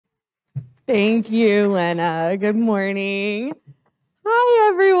Thank you, Lena. Good morning. Hi,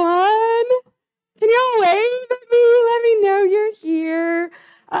 everyone. Can y'all wave at me? Let me know you're here.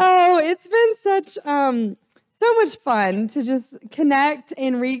 Oh, it's been so much fun to just connect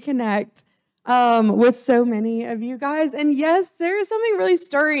and reconnect with so many of you guys. And yes, there is something really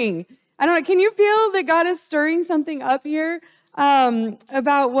stirring. I don't know. Can you feel that God is stirring something up here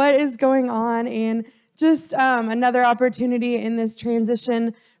about what is going on, and just another opportunity in this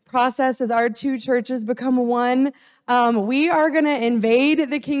transition process as our two churches become one. We are going to invade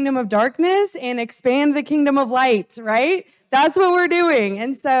the kingdom of darkness and expand the kingdom of light, right? That's what we're doing.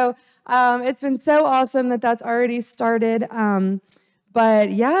 And so it's been so awesome that that's already started.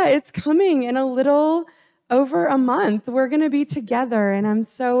 But yeah, it's coming in a little over a month. We're going to be together, and I'm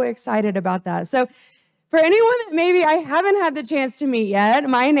so excited about that. So for anyone that maybe I haven't had the chance to meet yet,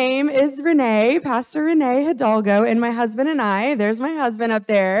 my name is Renee, Pastor Renee Hidalgo, and my husband and I, there's my husband up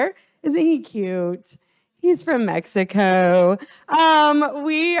there. Isn't he cute? He's from Mexico.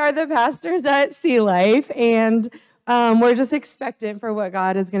 We are the pastors at Sea Life, and we're just expectant for what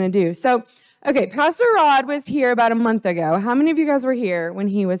God is going to do. So, okay, Pastor Rod was here about a month ago. How many of you guys were here when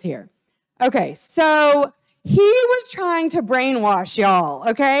he was here? Okay, so he was trying to brainwash y'all,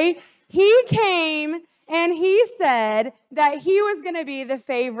 okay? He came and he said that he was going to be the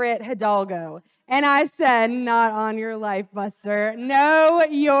favorite Hidalgo. And I said, not on your life, Buster. No,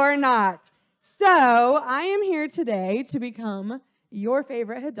 you're not. So I am here today to become your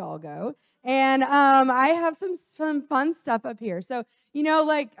favorite Hidalgo. And I have some fun stuff up here. So,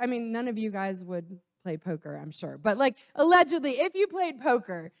 none of you guys would play poker, I'm sure. But allegedly, if you played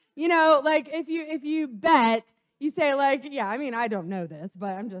poker, if you bet, you say I don't know this,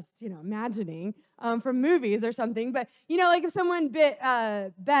 but I'm just, imagining from movies or something. But, if someone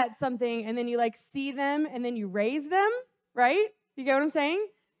bet something and then you see them and then you raise them, right? You get what I'm saying?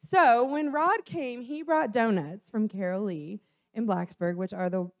 So when Rod came, he brought donuts from Carol Lee in Blacksburg, which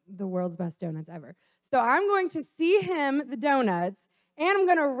are the world's best donuts ever. So I'm going to see him the donuts, and I'm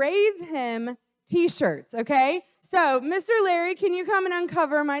going to raise him T-shirts, okay? So Mr. Larry, can you come and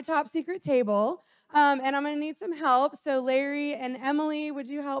uncover my top secret table? And I'm going to need some help. So Larry and Emily, would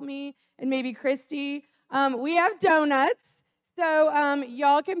you help me? And maybe Christy. We have donuts. So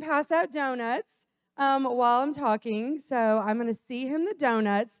y'all can pass out donuts while I'm talking. So I'm going to see him the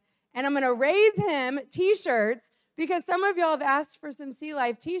donuts. And I'm going to raise him T-shirts because some of y'all have asked for some Sea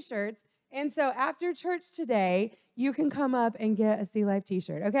Life T-shirts. And so after church today, you can come up and get a Sea Life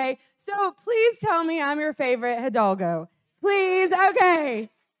T-shirt, okay? So please tell me I'm your favorite Hidalgo. Please, okay.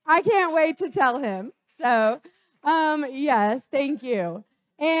 I can't wait to tell him. So, yes, thank you.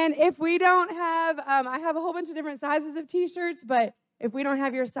 And if we don't have, I have a whole bunch of different sizes of T-shirts, but if we don't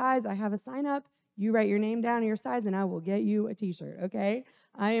have your size, I have a sign up. You write your name down and your size, and I will get you a T-shirt, okay?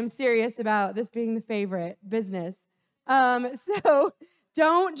 I am serious about this being the favorite business. So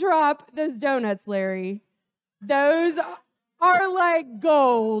don't drop those donuts, Larry. Those are like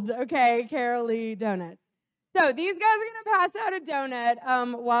gold, okay, Carol Lee donuts. So these guys are going to pass out a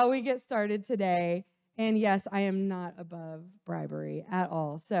donut while we get started today. And yes, I am not above bribery at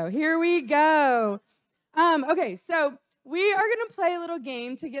all. So here we go. Okay, so we are going to play a little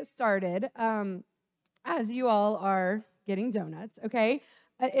game to get started as you all are getting donuts, okay?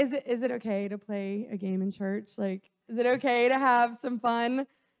 Is it okay to play a game in church? Is it okay to have some fun?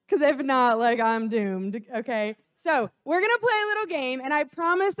 Because if not, I'm doomed, okay? So we're going to play a little game, and I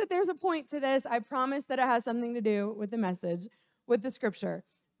promise that there's a point to this. I promise that it has something to do with the message, with the scripture.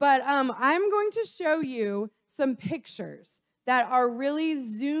 But I'm going to show you some pictures that are really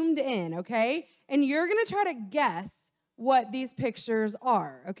zoomed in, okay? And you're going to try to guess what these pictures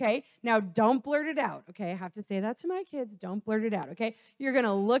are, okay? Now, don't blurt it out, okay? I have to say that to my kids. Don't blurt it out, okay? You're going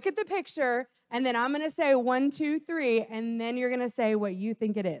to look at the picture, and then I'm going to say 1, 2, 3, and then you're going to say what you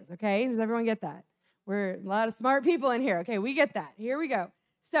think it is, okay? Does everyone get that? We're a lot of smart people in here. Okay, we get that. Here we go.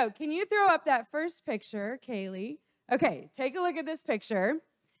 So can you throw up that first picture, Kaylee? Okay, take a look at this picture.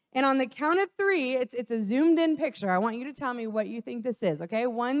 And on the count of 3, it's a zoomed in picture. I want you to tell me what you think this is, okay?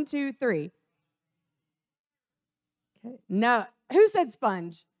 1, 2, 3. Okay. No. Who said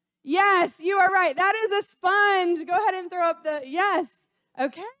sponge? Yes, you are right. That is a sponge. Go ahead and throw up the, yes.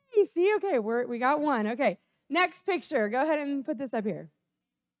 Okay, see, okay, we got 1. Okay, next picture. Go ahead and put this up here.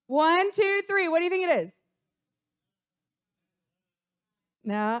 1, 2, 3. What do you think it is?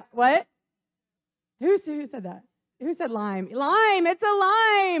 No. What? Who said that? Who said lime? Lime. It's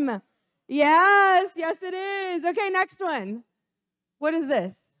a lime. Yes, it is. Okay, next one. What is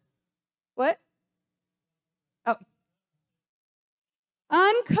this? What? Oh.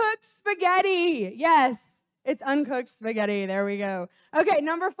 Uncooked spaghetti. Yes. It's uncooked spaghetti. There we go. Okay,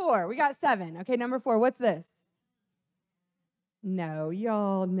 number 4. We got 7. Okay, number 4. What's this? No,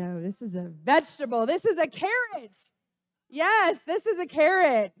 y'all know this is a vegetable. This is a carrot. Yes, this is a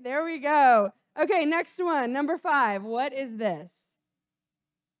carrot. There we go. Okay, next one. Number 5. What is this?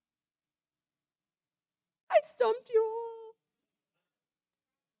 I stumped you all.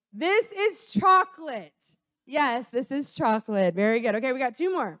 This is chocolate. Yes, this is chocolate. Very good. Okay, we got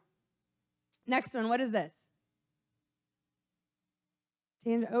 2 more. Next one. What is this?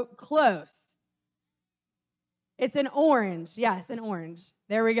 Oh, close. It's an orange. Yes, an orange.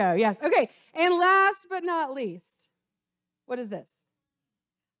 There we go. Yes. Okay. And last but not least, what is this?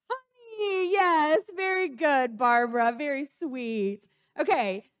 Honey. Yes. Very good, Barbara. Very sweet.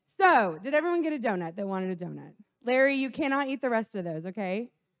 Okay. So, did everyone get a donut that wanted a donut? Larry, you cannot eat the rest of those, okay?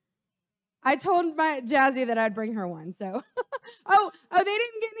 I told my Jazzy that I'd bring her one, so. oh, they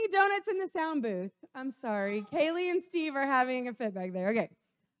didn't get any donuts in the sound booth. I'm sorry. Kaylee and Steve are having a fit back there. Okay.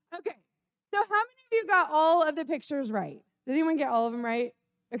 So how many of you got all of the pictures right? Did anyone get all of them right?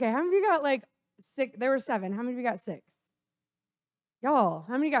 Okay, how many of you got like 6? There were 7. How many of you got 6? Y'all,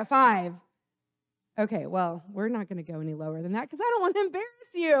 how many got 5? Okay, well, we're not going to go any lower than that because I don't want to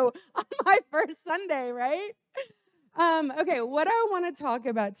embarrass you on my first Sunday, right? Okay, what I want to talk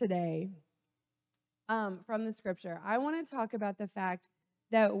about today from the scripture, I want to talk about the fact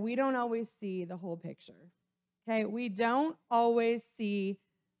that we don't always see the whole picture, okay? We don't always see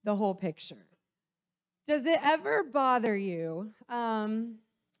the whole picture. Does it ever bother you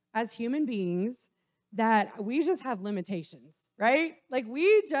as human beings that we just have limitations, right? Like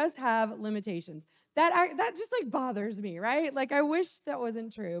we just have limitations. That just like bothers me, right? Like I wish that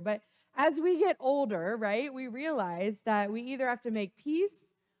wasn't true. But as we get older, right, we realize that we either have to make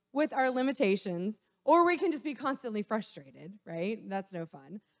peace with our limitations or we can just be constantly frustrated, right? That's no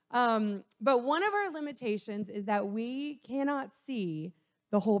fun. But one of our limitations is that we cannot see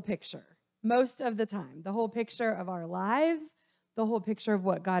the whole picture most of the time, the whole picture of our lives, the whole picture of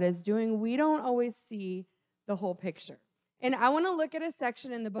what God is doing. We don't always see the whole picture. And I want to look at a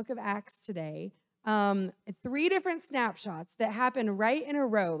section in the book of Acts today, 3 different snapshots that happen right in a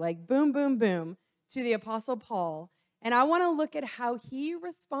row, like boom, boom, boom, to the Apostle Paul. And I want to look at how he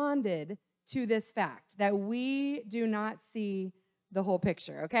responded to this fact that we do not see the whole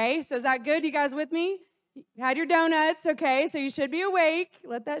picture, okay? So is that good? You guys with me? You had your donuts, okay? So you should be awake.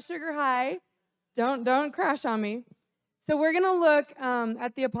 Let that sugar high. Don't crash on me. So we're going to look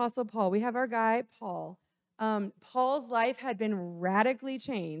at the Apostle Paul. We have our guy, Paul. Paul's life had been radically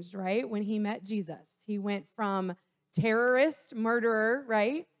changed, right, when he met Jesus. He went from terrorist, murderer,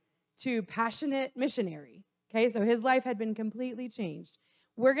 right, to passionate missionary, okay? So his life had been completely changed.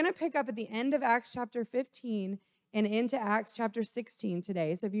 We're going to pick up at the end of Acts chapter 15 and into Acts chapter 16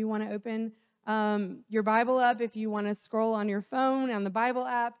 today. So if you want to open your Bible up, if you want to scroll on your phone, on the Bible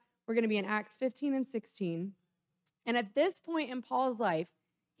app, we're going to be in Acts 15 and 16. And at this point in Paul's life,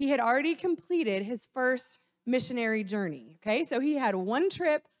 he had already completed his first missionary journey, okay? So he had 1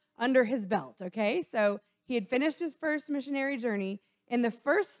 trip under his belt, okay? So he had finished his first missionary journey, and the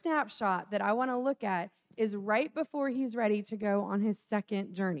first snapshot that I want to look at is right before he's ready to go on his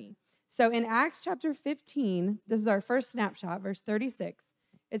second journey. So in Acts chapter 15, this is our first snapshot, verse 36,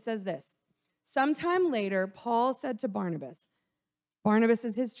 it says this: "Sometime later, Paul said to Barnabas," Barnabas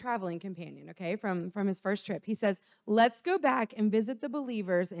is his traveling companion, okay, from his first trip. He says, "Let's go back and visit the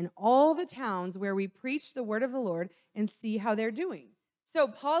believers in all the towns where we preach the word of the Lord and see how they're doing." So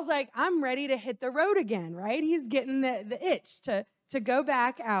Paul's like, I'm ready to hit the road again, right? He's getting the itch to go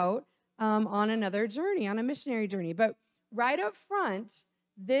back out on another journey, on a missionary journey. But right up front,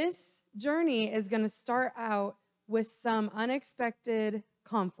 this journey is going to start out with some unexpected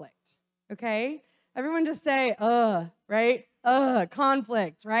conflict, okay? Everyone just say, right?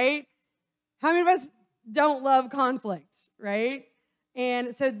 Conflict, right? How many of us don't love conflict, right?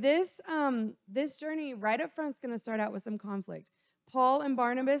 And so this journey right up front is going to start out with some conflict. Paul and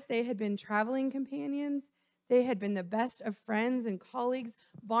Barnabas, they had been traveling companions. They had been the best of friends and colleagues.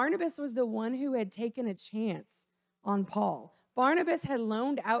 Barnabas was the one who had taken a chance on Paul. Barnabas had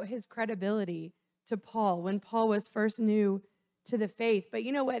loaned out his credibility to Paul when Paul was first new to the faith. But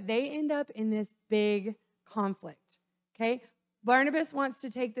you know what? They end up in this big conflict, okay? Barnabas wants to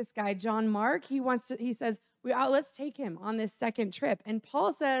take this guy, John Mark. He says, let's take him on this second trip. And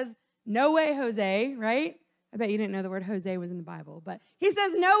Paul says, no way, Jose, right? I bet you didn't know the word Jose was in the Bible. But he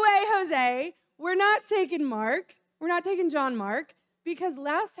says, no way, Jose. We're not taking Mark. We're not taking John Mark because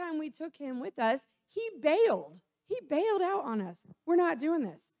last time we took him with us, he bailed. He bailed out on us. We're not doing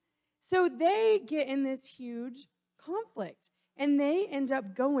this. So they get in this huge conflict and they end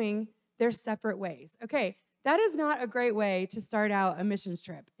up going their separate ways. Okay, That is not a great way to start out a missions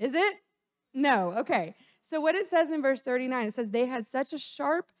trip, is it? No, okay. So what it says in verse 39, it says, they had such a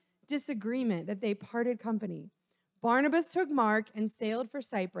sharp disagreement that they parted company. Barnabas took Mark and sailed for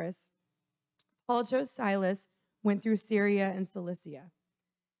Cyprus. Paul chose Silas, went through Syria and Cilicia.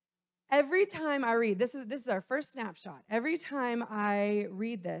 Every time I read, this is our first snapshot. Every time I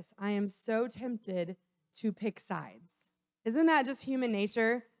read this, I am so tempted to pick sides. Isn't that just human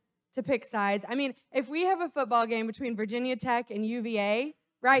nature, to pick sides? I mean, if we have a football game between Virginia Tech and UVA,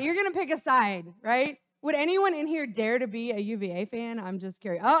 right, you're going to pick a side, right? Would anyone in here dare to be a UVA fan? I'm just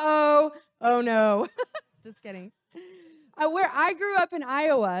curious. Uh-oh. Oh, no. Just kidding. Where I grew up in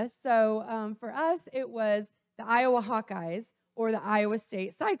Iowa, so for us, it was the Iowa Hawkeyes or the Iowa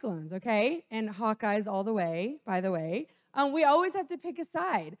State Cyclones, okay? And Hawkeyes all the way, by the way. We always have to pick a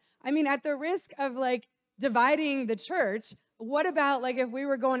side. I mean, at the risk of, like, dividing the church, what about, like, if we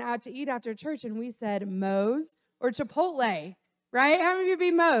were going out to eat after church and we said Moe's or Chipotle, right? How many of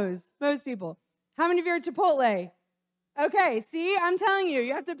you be Moe's? Moe's people. How many of you are Chipotle? Okay, see? I'm telling you,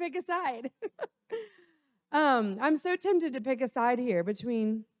 you have to pick a side. I'm so tempted to pick a side here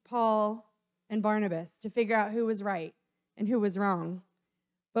between Paul and Barnabas to figure out who was right and who was wrong.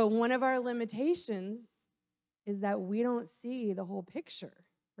 But one of our limitations is that we don't see the whole picture,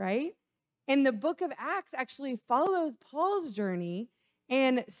 right? And the book of Acts actually follows Paul's journey.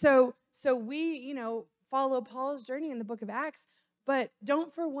 And so we, follow Paul's journey in the book of Acts, but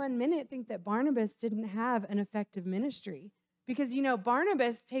don't for 1 minute think that Barnabas didn't have an effective ministry. Because,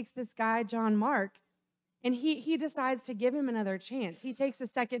 Barnabas takes this guy, John Mark, and he decides to give him another chance. He takes a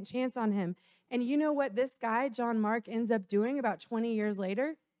second chance on him. And you know what this guy, John Mark, ends up doing about 20 years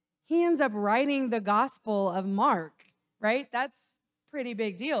later? He ends up writing the Gospel of Mark, right? That's a pretty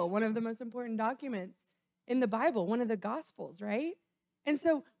big deal. One of the most important documents in the Bible, one of the Gospels, right? And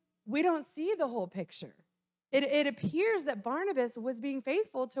so we don't see the whole picture. It appears that Barnabas was being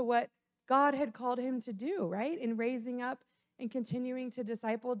faithful to what God had called him to do, right? In raising up and continuing to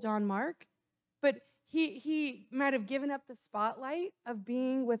disciple John Mark. But he might have given up the spotlight of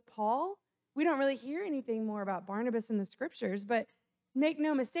being with Paul. We don't really hear anything more about Barnabas in the scriptures, but make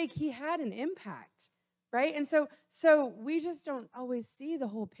no mistake, he had an impact, right? And so we just don't always see the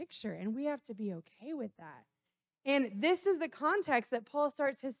whole picture, and we have to be okay with that. And this is the context that Paul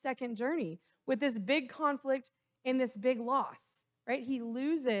starts his second journey with this big conflict and this big loss, right? He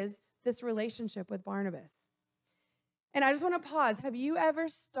loses this relationship with Barnabas. And I just want to pause. Have you ever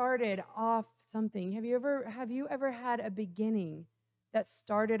started off something? Have you ever had a beginning that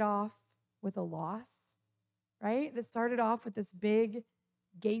started off with a loss, right? That started off with this big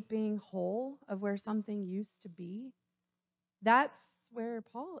gaping hole of where something used to be? That's where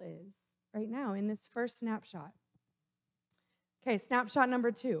Paul is right now in this first snapshot. Okay, snapshot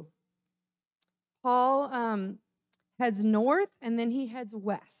number 2. Paul heads north, and then he heads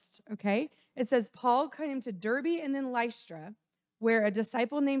west, okay? It says Paul came to Derbe and then Lystra, where a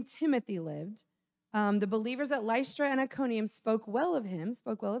disciple named Timothy lived. The believers at Lystra and Iconium spoke well of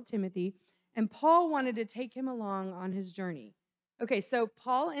Timothy, and Paul wanted to take him along on his journey. Okay, so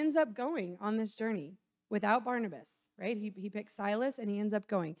Paul ends up going on this journey without Barnabas, right? He picks Silas, and he ends up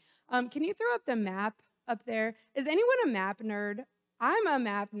going. Can you throw up the map up there? Is anyone a map nerd? I'm a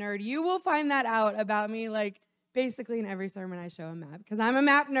map nerd. You will find that out about me, like, basically in every sermon I show a map, because I'm a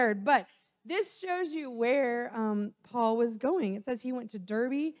map nerd. But this shows you where Paul was going. It says he went to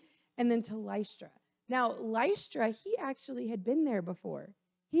Derbe and then to Lystra. Now, Lystra, he actually had been there before.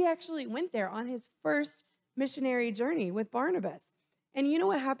 He actually went there on his first missionary journey with Barnabas. And you know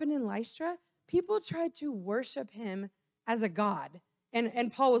what happened in Lystra? People tried to worship him as a god.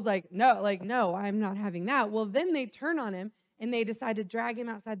 And Paul was like, no, I'm not having that. Well, then they turn on him, and they decide to drag him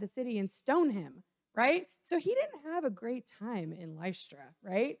outside the city and stone him, right? So he didn't have a great time in Lystra,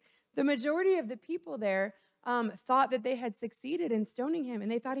 right? The majority of the people there thought that they had succeeded in stoning him, and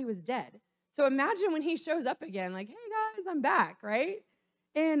they thought he was dead. So imagine when he shows up again, like, hey, guys, I'm back, right?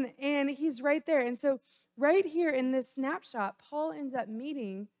 And he's right there. And so right here in this snapshot, Paul ends up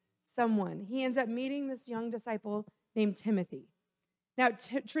meeting someone. He ends up meeting this young disciple named Timothy. Now,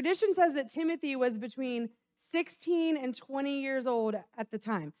 tradition says that Timothy was between 16 and 20 years old at the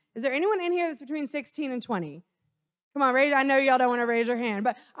time. Is there anyone in here that's between 16 and 20? Come on, raise. I know y'all don't want to raise your hand,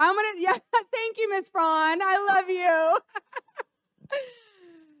 but I'm going to, thank you, Miss Frawn. I love you.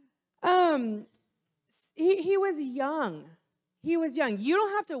 He was young. He was young. You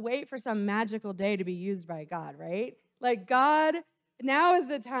don't have to wait for some magical day to be used by God, right? Like, God, now is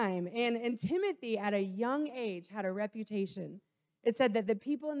the time. And Timothy, at a young age, had a reputation. It said that the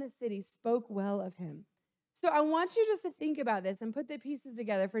people in the city spoke well of him. So I want you just to think about this and put the pieces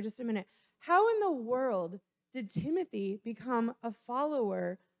together for just a minute. How in the world did Timothy become a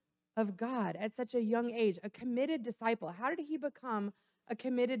follower of God at such a young age, a committed disciple? How did he become a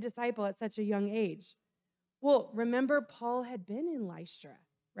committed disciple at such a young age? Well, remember, Paul had been in Lystra,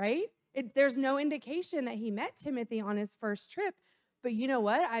 right? There's no indication that he met Timothy on his first trip, but you know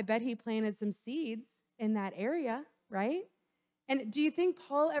what? I bet he planted some seeds in that area, right? And do you think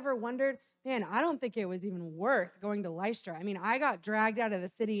Paul ever wondered, man, I don't think it was even worth going to Lystra. I mean, I got dragged out of the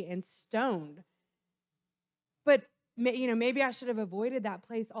city and stoned, but maybe I should have avoided that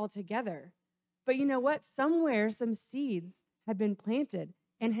place altogether. But you know what? Somewhere some seeds had been planted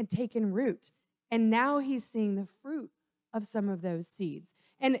and had taken root. And now he's seeing the fruit of some of those seeds.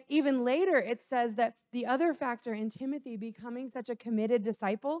 And even later, it says that the other factor in Timothy becoming such a committed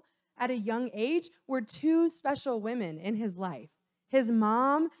disciple at a young age were two special women in his life, his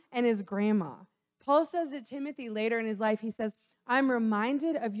mom and his grandma. Paul says to Timothy later in his life, he says, I'm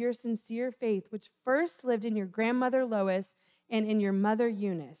reminded of your sincere faith, which first lived in your grandmother Lois and in your mother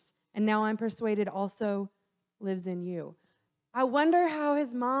Eunice, and now I'm persuaded also lives in you. I wonder how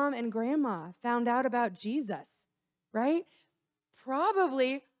his mom and grandma found out about Jesus, right?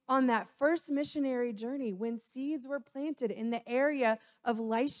 Probably on that first missionary journey when seeds were planted in the area of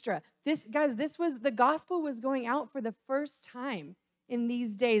Lystra. The gospel was going out for the first time in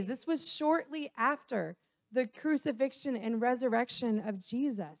these days. This was shortly after the crucifixion and resurrection of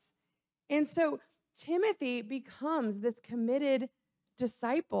Jesus. And so Timothy becomes this committed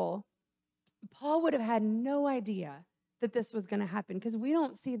disciple. Paul would have had no idea that this was going to happen because we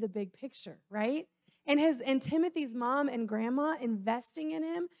don't see the big picture, right? And Timothy's mom and grandma investing in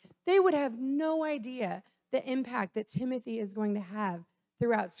him, they would have no idea the impact that Timothy is going to have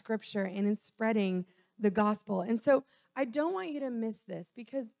throughout Scripture and in spreading the gospel. And so I don't want you to miss this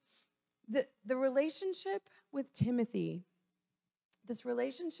because the relationship with Timothy,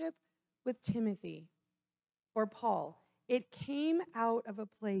 or Paul, it came out of a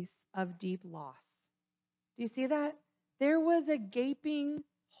place of deep loss. Do you see that? There was a gaping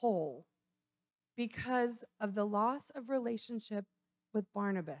hole because of the loss of relationship with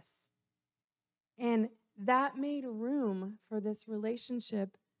Barnabas. And that made room for this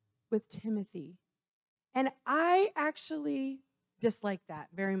relationship with Timothy. And I actually dislike that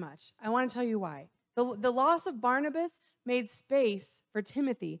very much. I want to tell you why. The loss of Barnabas made space for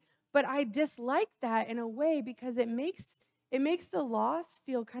Timothy, but I dislike that in a way because it makes the loss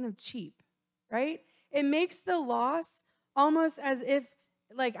feel kind of cheap, right? It makes the loss almost as if,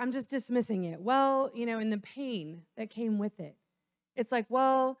 like, I'm just dismissing it. Well, and the pain that came with it. It's like,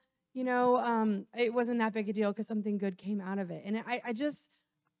 well, it wasn't that big a deal because something good came out of it. And I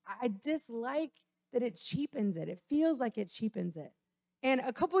dislike that it cheapens it. It feels like it cheapens it. And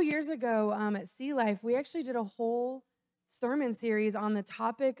a couple years ago at Sea Life, we actually did a whole sermon series on the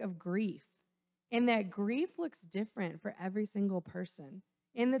topic of grief. And that grief looks different for every single person.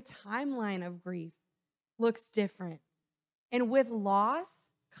 And the timeline of grief looks different. And with loss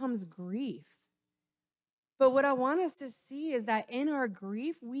comes grief. But what I want us to see is that in our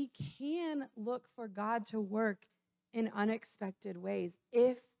grief, we can look for God to work in unexpected ways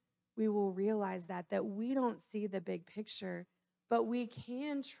if we will realize that we don't see the big picture, but we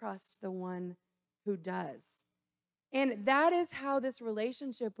can trust the one who does. And that is how this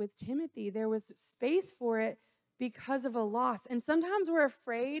relationship with Timothy, there was space for it because of a loss. And sometimes we're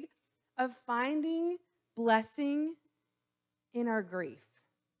afraid of finding blessing in our grief.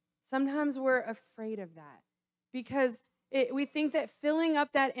 Sometimes we're afraid of that because we think that filling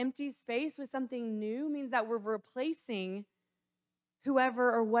up that empty space with something new means that we're replacing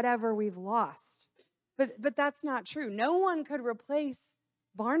whoever or whatever we've lost. But that's not true. No one could replace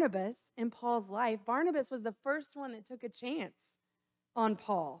Barnabas in Paul's life. Barnabas was the first one that took a chance on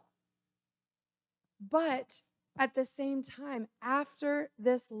Paul. But at the same time, after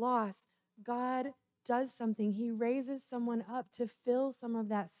this loss, God does something. He raises someone up to fill some of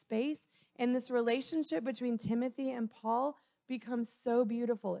that space. And this relationship between Timothy and Paul becomes so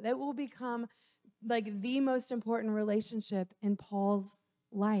beautiful. It will become like the most important relationship in Paul's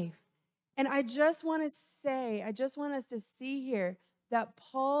life. And I just want us to see here that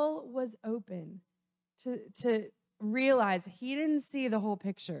Paul was open to realize he didn't see the whole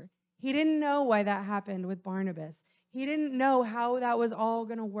picture. He didn't know why that happened with Barnabas. He didn't know how that was all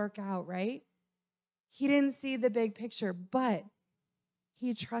going to work out, right? He didn't see the big picture, but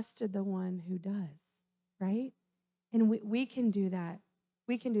he trusted the one who does, right? And we can do that.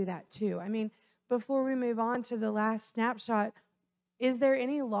 We can do that too. I mean, before we move on to the last snapshot, is there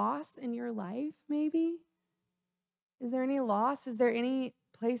any loss in your life, maybe? Is there any loss? Is there any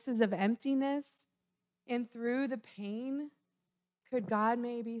places of emptiness? And through the pain, could God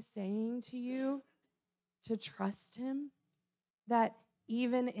maybe saying to you, to trust him, that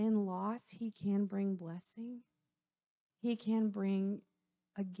even in loss, he can bring blessing. He can bring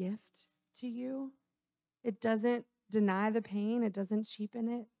a gift to you. It doesn't deny the pain. It doesn't cheapen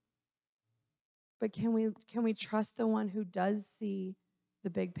it. But can we trust the one who does see the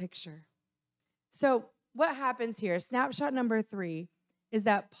big picture? So what happens here, snapshot number 3, is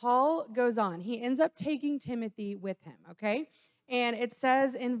that Paul goes on. He ends up taking Timothy with him, okay? And it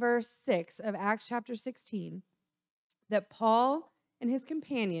says in verse 6 of Acts chapter 16 that Paul and his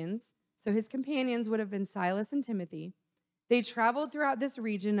companions, so his companions would have been Silas and Timothy, they traveled throughout this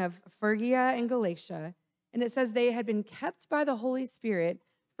region of Phrygia and Galatia, and it says they had been kept by the Holy Spirit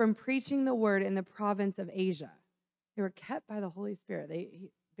from preaching the word in the province of Asia. They were kept by the Holy Spirit.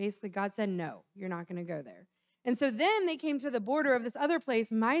 Basically, God said, no, you're not going to go there. And so then they came to the border of this other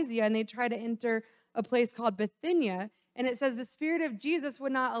place, Mysia, and they tried to enter a place called Bithynia, and it says the Spirit of Jesus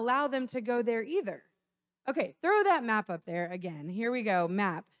would not allow them to go there either. Okay, throw that map up there again. Here we go,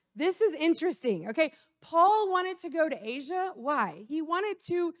 map. This is interesting, okay? Paul wanted to go to Asia. Why? He wanted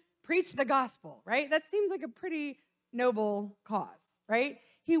to preach the gospel, right? That seems like a pretty noble cause, right?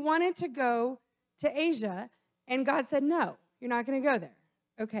 He wanted to go to Asia, and God said, no, you're not going to go there.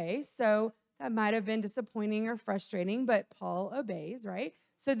 Okay, so that might have been disappointing or frustrating, but Paul obeys, right?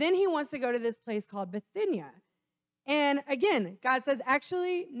 So then he wants to go to this place called Bithynia. And again, God says,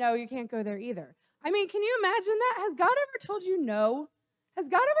 actually, no, you can't go there either. I mean, can you imagine that? Has God ever told you no? Has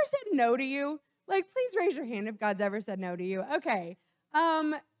God ever said no to you? Like, please raise your hand if God's ever said no to you. Okay.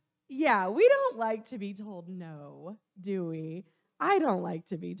 Yeah, we don't like to be told no, do we? I don't like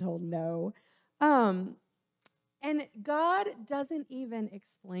to be told no. And God doesn't even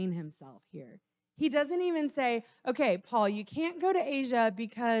explain himself here. He doesn't even say, okay, Paul, you can't go to Asia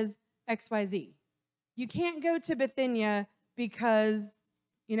because XYZ. You can't go to Bithynia because,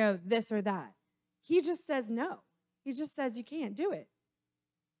 this or that. He just says no. He just says you can't do it.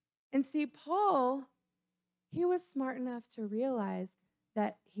 And see, Paul, he was smart enough to realize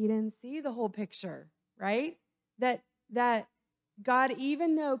that he didn't see the whole picture, right? That God,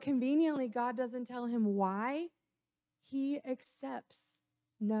 even though conveniently God doesn't tell him why, he accepts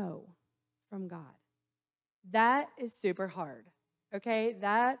no from God. That is super hard, okay?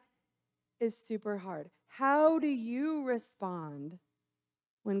 That is super hard. How do you respond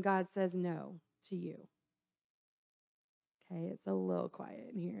when God says no to you? Okay, it's a little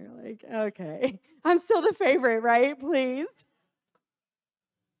quiet in here. Like, okay, I'm still the favorite, right? Please.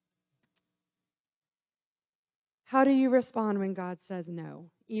 How do you respond when God says no,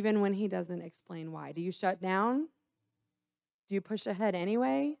 even when he doesn't explain why? Do you shut down? Do you push ahead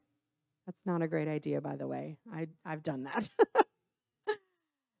anyway? That's not a great idea, by the way. I've done that.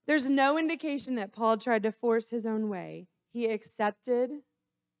 There's no indication that Paul tried to force his own way. He accepted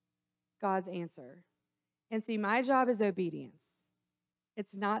God's answer. And see, my job is obedience.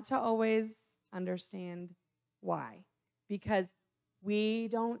 It's not to always understand why, because we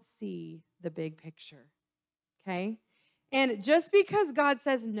don't see the big picture, okay? And just because God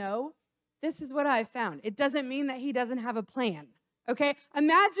says no, this is what I've found. It doesn't mean that he doesn't have a plan, okay?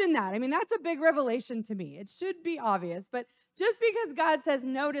 Imagine that. I mean, that's a big revelation to me. It should be obvious, but just because God says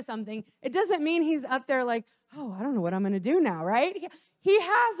no to something, it doesn't mean he's up there like, oh, I don't know what I'm going to do now, right? He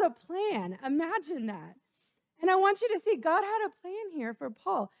has a plan. Imagine that. And I want you to see, God had a plan here for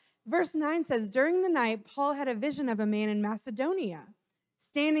Paul. Verse 9 says, during the night, Paul had a vision of a man in Macedonia,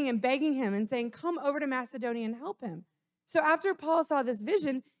 standing and begging him and saying, come over to Macedonia and help him. So after Paul saw this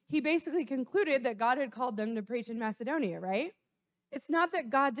vision, he basically concluded that God had called them to preach in Macedonia, right? It's not that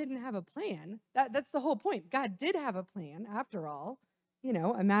God didn't have a plan. That's the whole point. God did have a plan, after all.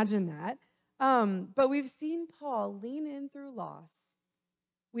 Imagine that. But we've seen Paul lean in through loss.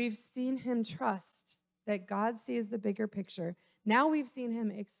 We've seen him trust that God sees the bigger picture. Now we've seen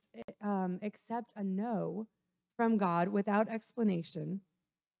him accept a no from God without explanation.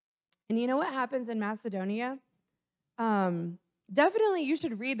 And you know what happens in Macedonia? Definitely you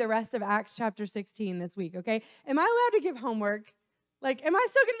should read the rest of Acts chapter 16 this week, okay? Am I allowed to give homework? Like, am I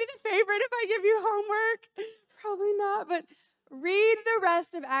still going to be the favorite if I give you homework? Probably not, but read the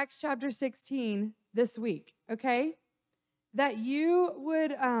rest of Acts chapter 16 this week, okay? That you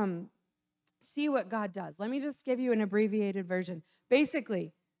would see what God does. Let me just give you an abbreviated version.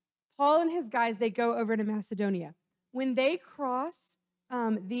 Basically, Paul and his guys, they go over to Macedonia. When they cross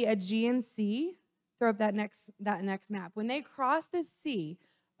the Aegean Sea, throw up that next map. When they cross the sea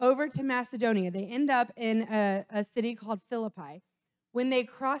over to Macedonia, they end up in a city called Philippi. When they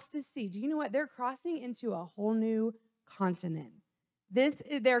cross the sea, do you know what? They're crossing into a whole new continent.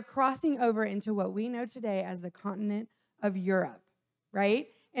 They're crossing over into what we know today as the continent of Europe, right?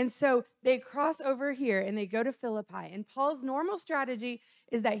 And so they cross over here and they go to Philippi. And Paul's normal strategy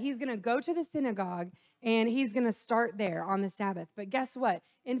is that he's going to go to the synagogue and he's going to start there on the Sabbath. But guess what?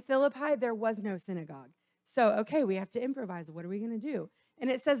 In Philippi, there was no synagogue. So, okay, we have to improvise. What are we going to do? And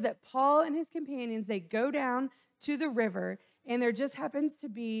it says that Paul and his companions, they go down to the river, and there just happens to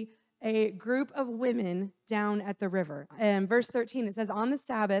be a group of women down at the river. And verse 13, it says, on the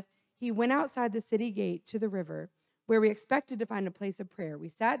Sabbath, he went outside the city gate to the river, where we expected to find a place of prayer. We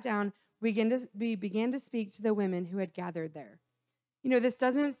sat down, we began to speak to the women who had gathered there. You know, this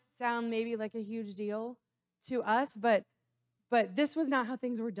doesn't sound maybe like a huge deal to us, but this was not how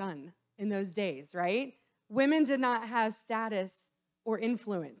things were done in those days, right? Women did not have status or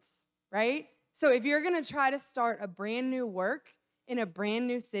influence, right? So if you're going to try to start a brand new work in a brand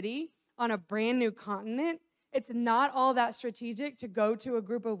new city on a brand new continent, it's not all that strategic to go to a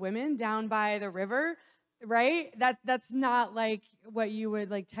group of women down by the river, right? That's not like what you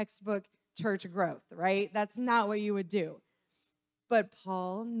would like textbook church growth, right? That's not what you would do. But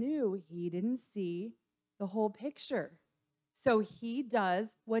Paul knew he didn't see the whole picture. So he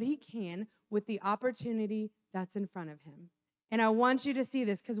does what he can with the opportunity that's in front of him. And I want you to see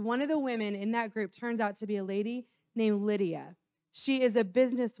this because one of the women in that group turns out to be a lady named Lydia. She is a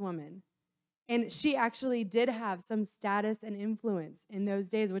businesswoman. And she actually did have some status and influence in those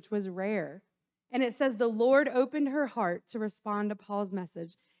days, which was rare. And it says the Lord opened her heart to respond to Paul's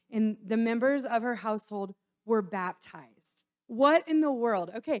message, and the members of her household were baptized. What in the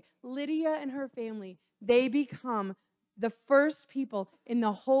world? Okay, Lydia and her family, they become the first people in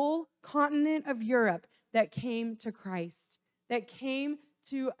the whole continent of Europe that came to Christ, that came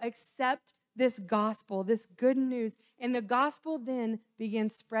to accept this gospel, this good news. And the gospel then began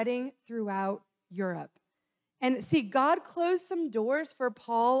spreading throughout Europe. And see, God closed some doors for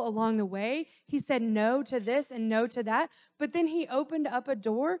Paul along the way. He said no to this and no to that. But then he opened up a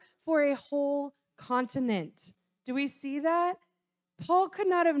door for a whole continent. Do we see that? Paul could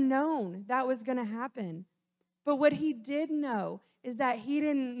not have known that was going to happen. But what he did know is that he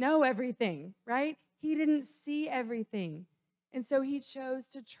didn't know everything, right? He didn't see everything. And so he chose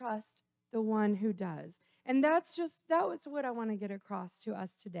to trust the one who does. And that was what I want to get across to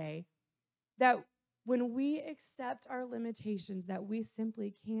us today. That when we accept our limitations, that we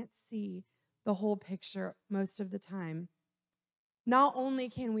simply can't see the whole picture most of the time. Not only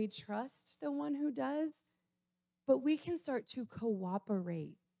can we trust the one who does, but we can start to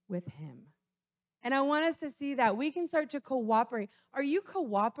cooperate with him. And I want us to see that we can start to cooperate. Are you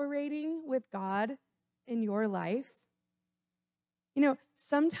cooperating with God in your life? You know,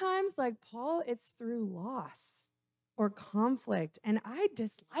 sometimes, like Paul, it's through loss or conflict. And I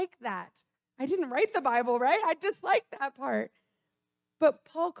dislike that. I didn't write the Bible, right? I dislike that part. But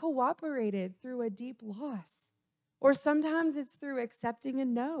Paul cooperated through a deep loss. Or sometimes it's through accepting a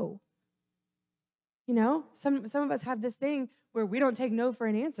no. You know, some of us have this thing where we don't take no for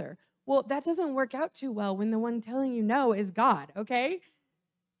an answer. Well, that doesn't work out too well when the one telling you no is God, okay?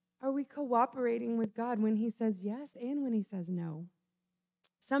 Are we cooperating with God when he says yes and when he says no?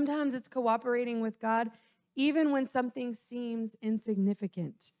 Sometimes it's cooperating with God even when something seems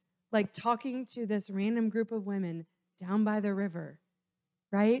insignificant, like talking to this random group of women down by the river,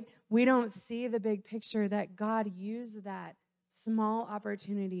 right? We don't see the big picture that God used that small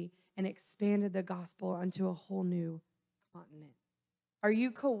opportunity and expanded the gospel onto a whole new continent. Are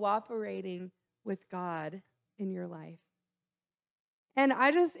you cooperating with God in your life? And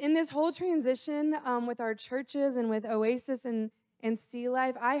in this whole transition with our churches and with Oasis and Sea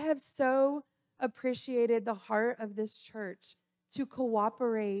Life, I have so appreciated the heart of this church to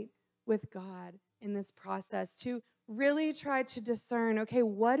cooperate with God in this process, to really try to discern, okay,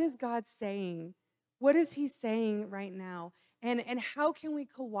 what is God saying? What is he saying right now? And how can we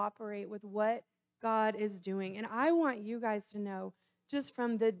cooperate with what God is doing? And I want you guys to know, just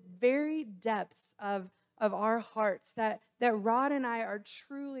from the very depths of our hearts, that Rod and I are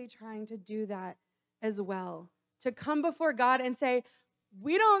truly trying to do that as well. To come before God and say,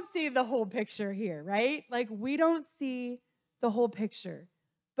 we don't see the whole picture here, right? Like, we don't see the whole picture.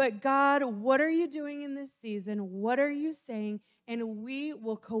 But God, what are you doing in this season? What are you saying? And we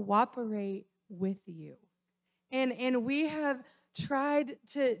will cooperate with you. And we have tried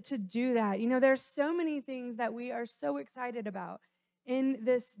to do that. You know, there's so many things that we are so excited about in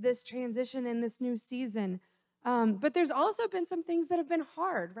this transition, in this new season. But there's also been some things that have been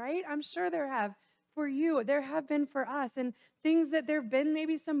hard, right? I'm sure there have for you. There have been for us. And things that there have been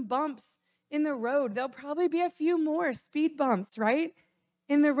maybe some bumps in the road. There'll probably be a few more speed bumps, right?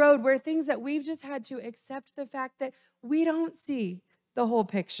 In the road, where things that we've just had to accept the fact that we don't see the whole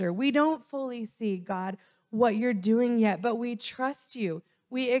picture. We don't fully see, God, what you're doing yet, but we trust you.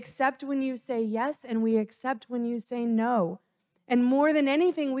 We accept when you say yes, and we accept when you say no. And more than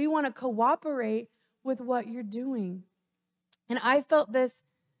anything, we want to cooperate with what you're doing. And I felt this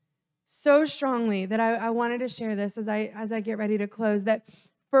so strongly that I wanted to share this as I get ready to close, that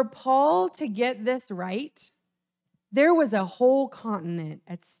for Paul to get this right, there was a whole continent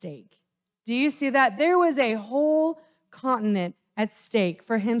at stake. Do you see that? There was a whole continent at stake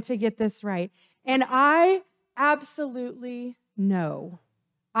for him to get this right. And I absolutely know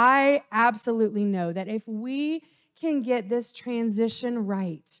that if we can get this transition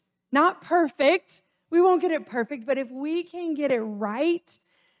right, not perfect, we won't get it perfect, but if we can get it right,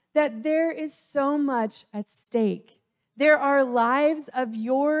 that there is so much at stake. There are lives of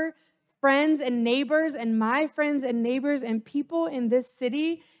your friends and neighbors and my friends and neighbors and people in this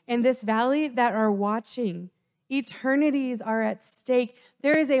city and this valley that are watching. Eternities are at stake.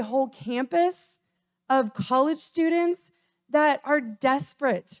 There is a whole campus of college students that are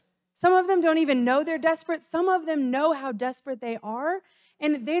desperate. Some of them don't even know they're desperate. Some of them know how desperate they are,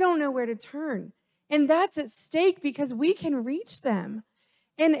 and they don't know where to turn. And that's at stake because we can reach them.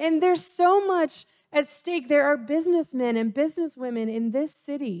 And there's so much at stake. There are businessmen and businesswomen in this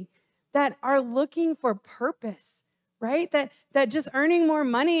city that are looking for purpose, right? That just earning more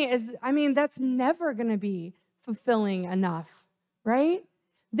money that's never going to be fulfilling enough, right?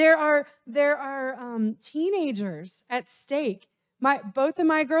 There are teenagers at stake. Both of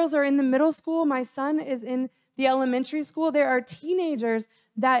my girls are in the middle school. My son is in the elementary school. There are teenagers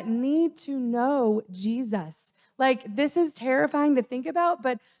that need to know Jesus. Like, this is terrifying to think about,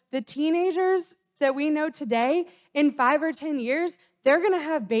 but the teenagers that we know today, in 5 or 10 years, they're going to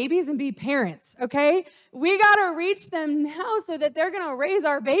have babies and be parents, okay? We got to reach them now so that they're going to raise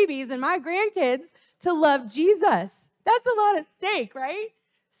our babies and my grandkids to love Jesus. That's a lot at stake, right?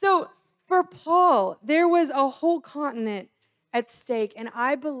 So for Paul, there was a whole continent at stake, and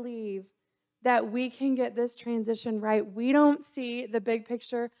I believe that we can get this transition right. We don't see the big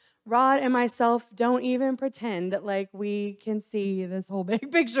picture. Rod and myself don't even pretend like we can see this whole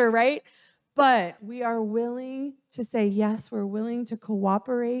big picture, right? But we are willing to say yes. We're willing to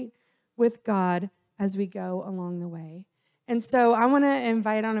cooperate with God as we go along the way. And so I want to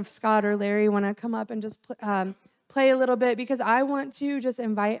invite on if Scott or Larry want to come up and just play a little bit, because I want to just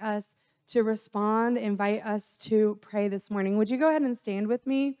invite us to respond, invite us to pray this morning. Would you go ahead and stand with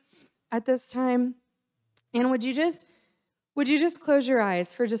me at this time? And would you just close your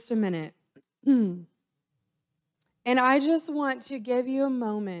eyes for just a minute? And I just want to give you a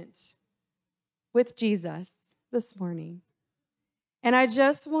moment with Jesus this morning. And I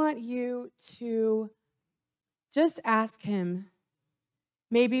just want you to just ask him,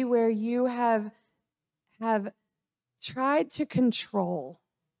 maybe where you have tried to control.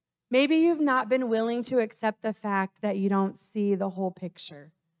 Maybe you've not been willing to accept the fact that you don't see the whole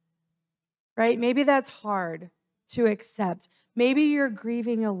picture, right? Maybe that's hard to accept. Maybe you're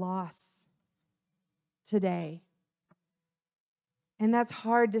grieving a loss today, and that's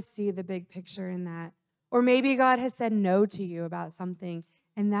hard to see the big picture in that. Or maybe God has said no to you about something,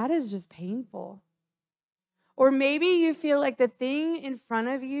 and that is just painful. Or maybe you feel like the thing in front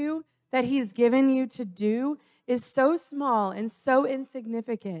of you that he's given you to do is so small and so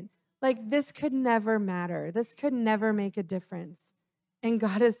insignificant. Like, this could never matter. This could never make a difference. And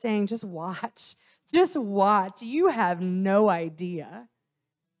God is saying, just watch. Just watch. You have no idea.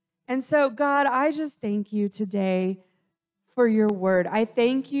 And so, God, I just thank you today for your word. I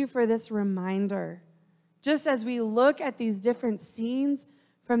thank you for this reminder. Just as we look at these different scenes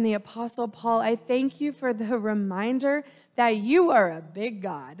from the Apostle Paul, I thank you for the reminder that you are a big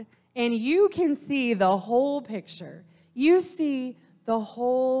God and you can see the whole picture. You see the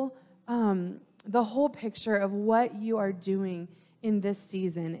whole picture of what you are doing in this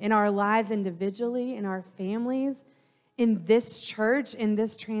season, in our lives individually, in our families, in this church, in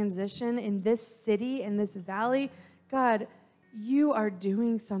this transition, in this city, in this valley. God, you are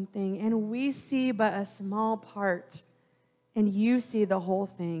doing something, and we see but a small part, and you see the whole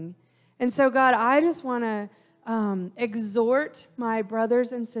thing. And so, God, I just want to exhort my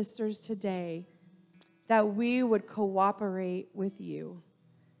brothers and sisters today that we would cooperate with you,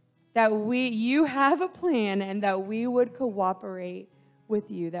 that you have a plan, and that we would cooperate with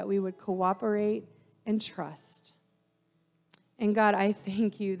you, that we would cooperate and trust. And God, I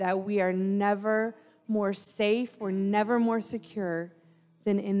thank you that we are never more safe, we're never more secure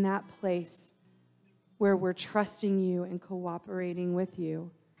than in that place where we're trusting you and cooperating with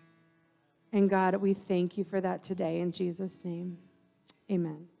you. And God, we thank you for that today in Jesus' name.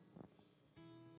 Amen.